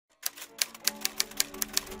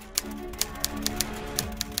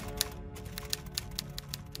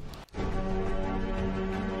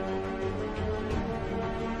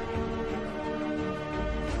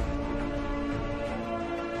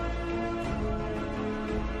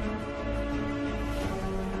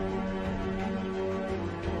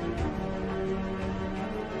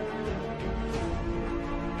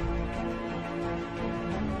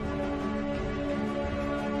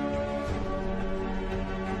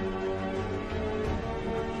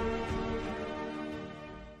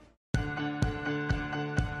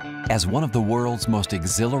As one of the world's most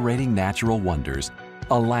exhilarating natural wonders,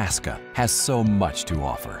 Alaska has so much to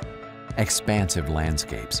offer. Expansive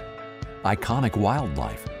landscapes, iconic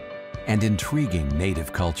wildlife, and intriguing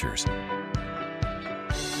native cultures.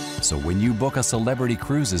 So when you book a Celebrity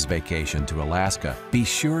Cruises vacation to Alaska, be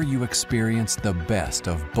sure you experience the best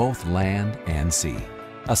of both land and sea.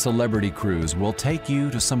 A Celebrity Cruise will take you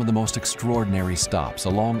to some of the most extraordinary stops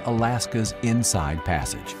along Alaska's Inside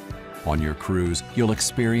Passage. On your cruise, you'll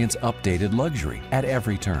experience updated luxury at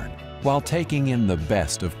every turn, while taking in the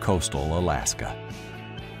best of coastal Alaska.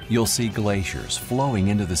 You'll see glaciers flowing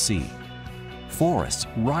into the sea, forests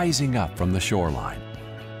rising up from the shoreline,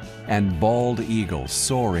 and bald eagles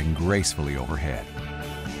soaring gracefully overhead.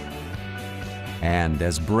 And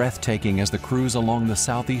as breathtaking as the cruise along the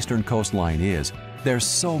southeastern coastline is, there's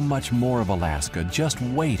so much more of Alaska just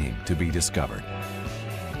waiting to be discovered.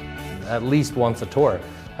 At least once a tour,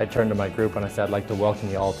 I turned to my group and I said, I'd like to welcome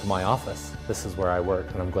you all to my office. This is where I work,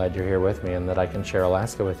 and I'm glad you're here with me and that I can share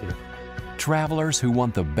Alaska with you. Travelers who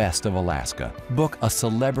want the best of Alaska, book a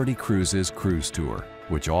Celebrity Cruises cruise tour,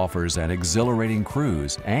 which offers an exhilarating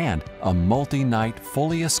cruise and a multi-night,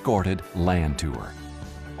 fully escorted land tour.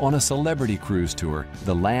 On a Celebrity Cruise tour,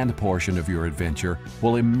 the land portion of your adventure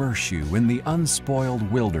will immerse you in the unspoiled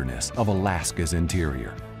wilderness of Alaska's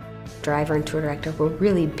interior. Driver and tour director will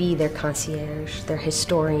really be their concierge, their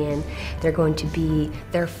historian. They're going to be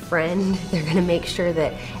their friend. They're going to make sure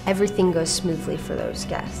that everything goes smoothly for those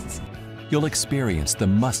guests. You'll experience the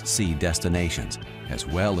must-see destinations, as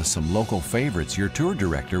well as some local favorites your tour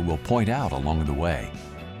director will point out along the way.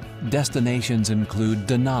 Destinations include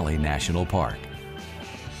Denali National Park,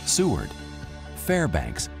 Seward,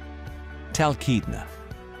 Fairbanks, Talkeetna,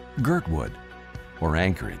 Girdwood, or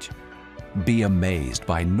Anchorage. Be amazed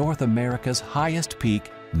by North America's highest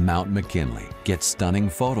peak, Mount McKinley. Get stunning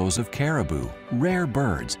photos of caribou, rare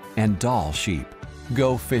birds, and Dall sheep.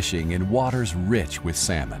 Go fishing in waters rich with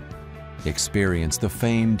salmon. Experience the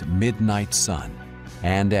famed midnight sun.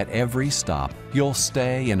 And at every stop, you'll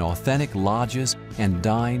stay in authentic lodges and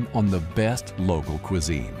dine on the best local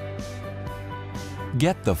cuisine.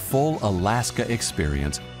 Get the full Alaska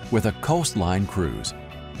experience with a coastline cruise,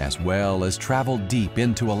 as well as travel deep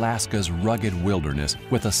into Alaska's rugged wilderness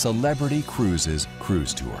with a Celebrity Cruises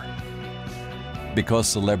cruise tour. Because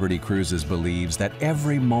Celebrity Cruises believes that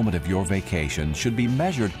every moment of your vacation should be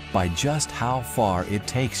measured by just how far it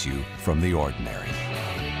takes you from the ordinary.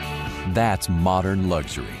 That's modern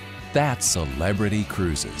luxury. That's Celebrity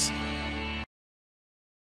Cruises.